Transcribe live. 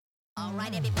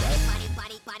Alright, everybody, body,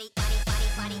 body, body, body,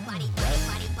 body, body, body,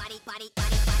 body, body, body, body,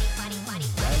 body, body,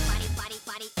 body,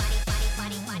 body, body,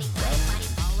 body, body, body.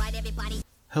 Alright, everybody.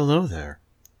 Hello there.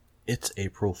 It's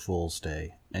April Fool's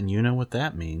Day, and you know what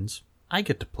that means. I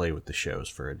get to play with the shows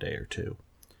for a day or two.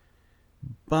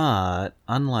 But,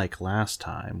 unlike last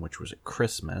time, which was at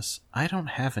Christmas, I don't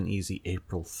have an easy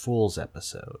April Fool's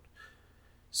episode.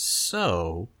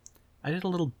 So, I did a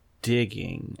little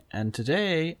digging, and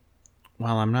today,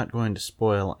 while I'm not going to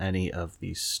spoil any of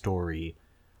the story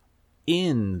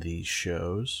in these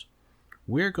shows,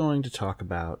 we're going to talk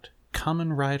about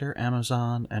Kamen Rider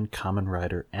Amazon and Kamen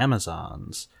Rider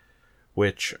Amazons,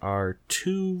 which are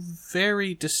two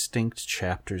very distinct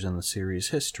chapters in the series'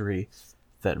 history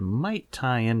that might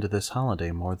tie into this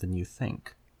holiday more than you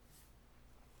think.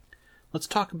 Let's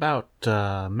talk about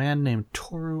a man named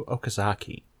Toru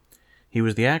Okazaki. He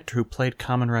was the actor who played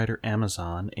Kamen Rider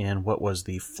Amazon in what was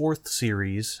the fourth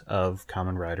series of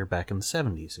Kamen Rider back in the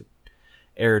 70s. It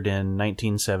aired in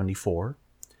 1974,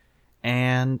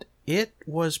 and it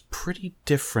was pretty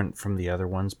different from the other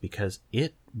ones because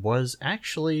it was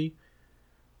actually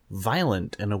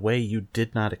violent in a way you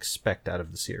did not expect out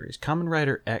of the series. Kamen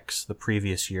Rider X the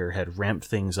previous year had ramped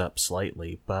things up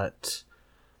slightly, but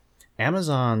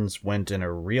Amazons went in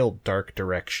a real dark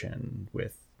direction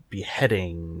with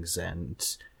beheadings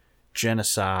and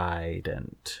genocide,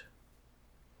 and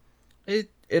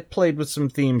it played with some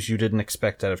themes you didn't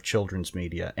expect out of children's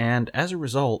media, and as a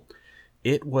result,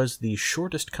 it was the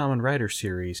shortest Kamen Rider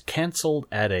series, canceled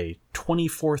at a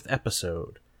 24th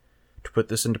episode. To put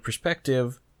this into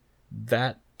perspective,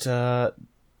 that, the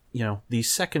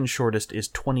second shortest is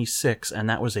 26, and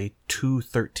that was a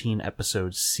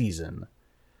 213-episode season.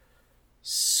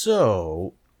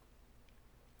 So,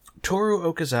 Toru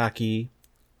Okazaki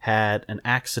had an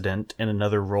accident in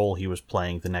another role he was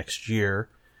playing the next year,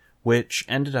 which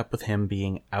ended up with him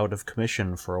being out of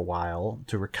commission for a while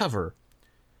to recover.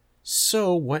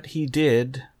 So what he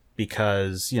did,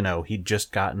 because, he'd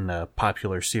just gotten a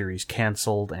popular series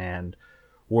canceled and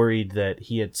worried that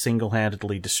he had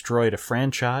single-handedly destroyed a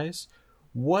franchise,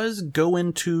 was go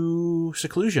into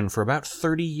seclusion for about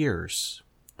 30 years.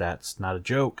 That's not a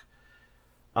joke.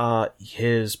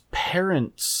 His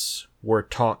parents were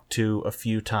talked to a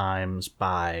few times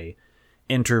by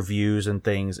interviews and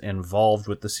things involved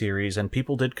with the series, and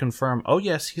people did confirm, oh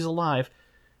yes, he's alive,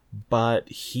 but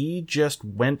he just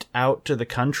went out to the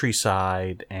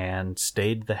countryside and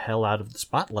stayed the hell out of the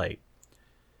spotlight.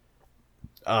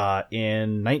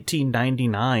 In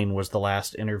 1999 was the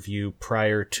last interview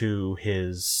prior to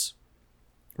his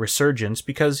resurgence,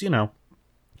 because,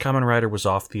 Kamen Rider was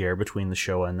off the air between the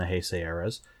Showa and the Heisei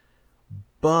eras.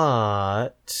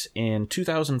 But in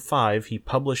 2005, he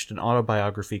published an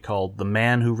autobiography called The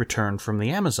Man Who Returned from the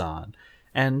Amazon,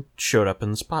 and showed up in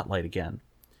the spotlight again.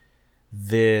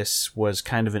 This was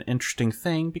kind of an interesting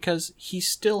thing, because he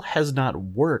still has not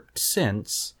worked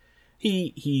since.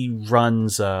 He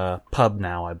runs a pub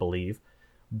now, I believe,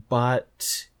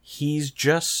 but he's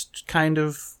just kind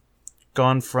of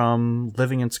gone from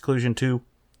living in seclusion to,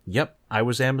 yep, I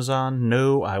was Amazon,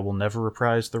 no, I will never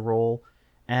reprise the role,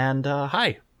 and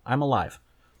hi, I'm alive.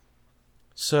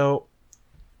 So,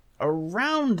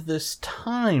 around this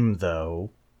time,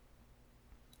 though,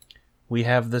 we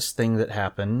have this thing that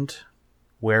happened,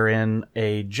 wherein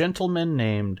a gentleman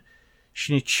named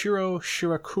Shinichiro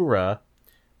Shirakura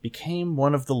became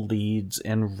one of the leads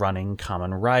in running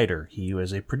Kamen Rider. He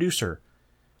was a producer.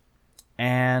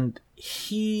 And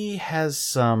he has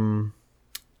some,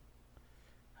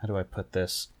 how do I put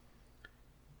this,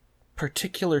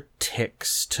 particular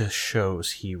tics to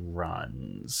shows he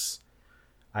runs.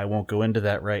 I won't go into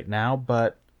that right now,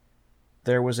 but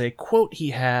there was a quote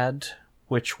he had,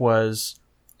 which was,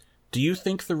 "Do you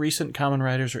think the recent Kamen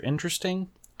Riders are interesting?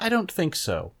 I don't think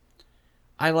so.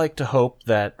 I like to hope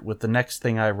that with the next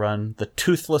thing I run, the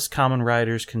toothless Kamen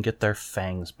Riders can get their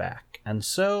fangs back." And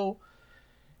so,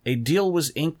 a deal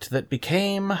was inked that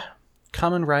became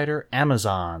Kamen Rider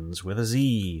Amazons with a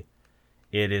Z.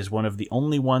 It is one of the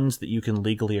only ones that you can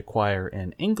legally acquire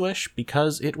in English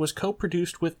because it was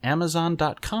co-produced with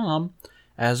Amazon.com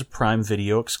as a Prime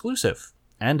Video exclusive,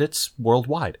 and it's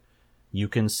worldwide. You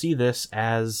can see this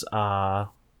as,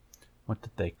 what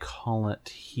did they call it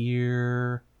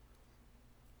here?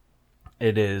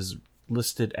 It is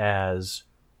listed as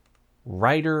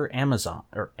Rider Amazon,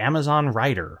 or Amazon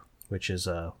Rider, which is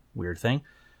a weird thing.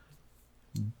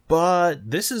 But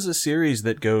this is a series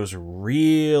that goes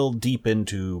real deep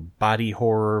into body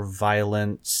horror,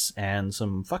 violence, and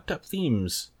some fucked up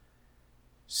themes.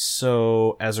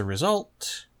 So, as a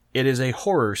result, it is a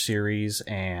horror series,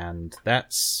 and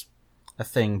that's a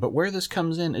thing. But where this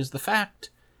comes in is the fact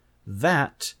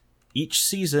that each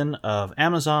season of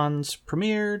Amazons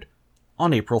premiered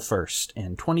on April 1st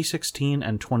in 2016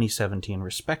 and 2017,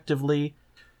 respectively.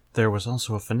 There was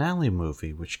also a finale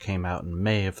movie which came out in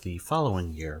May of the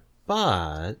following year.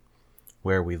 But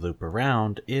where we loop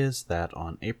around is that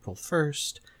on April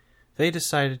 1st, they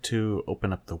decided to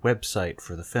open up the website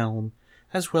for the film,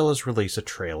 as well as release a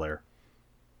trailer.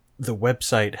 The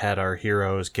website had our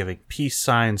heroes giving peace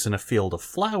signs in a field of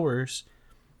flowers,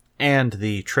 and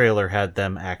the trailer had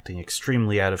them acting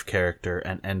extremely out of character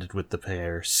and ended with the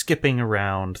pair skipping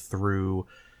around through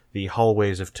the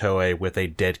hallways of Toei with a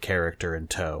dead character in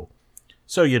tow.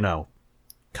 So, you know,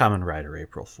 Kamen Rider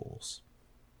April Fools.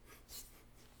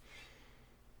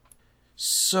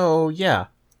 So, yeah,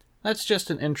 that's just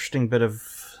an interesting bit of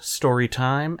story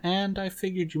time, and I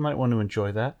figured you might want to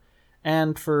enjoy that.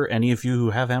 And for any of you who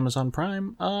have Amazon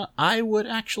Prime, I would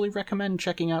actually recommend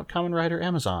checking out Kamen Rider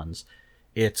Amazons.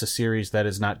 It's a series that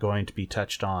is not going to be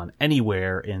touched on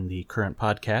anywhere in the current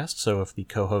podcast, so if the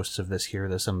co-hosts of this hear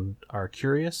this and are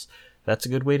curious, that's a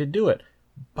good way to do it.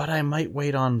 But I might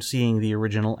wait on seeing the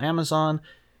original Amazon,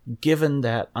 given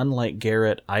that, unlike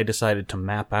Garrett, I decided to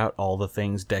map out all the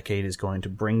things Decade is going to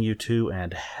bring you to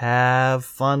and have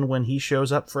fun when he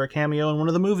shows up for a cameo in one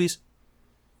of the movies.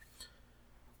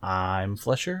 I'm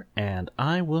Flesher, and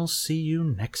I will see you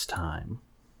next time.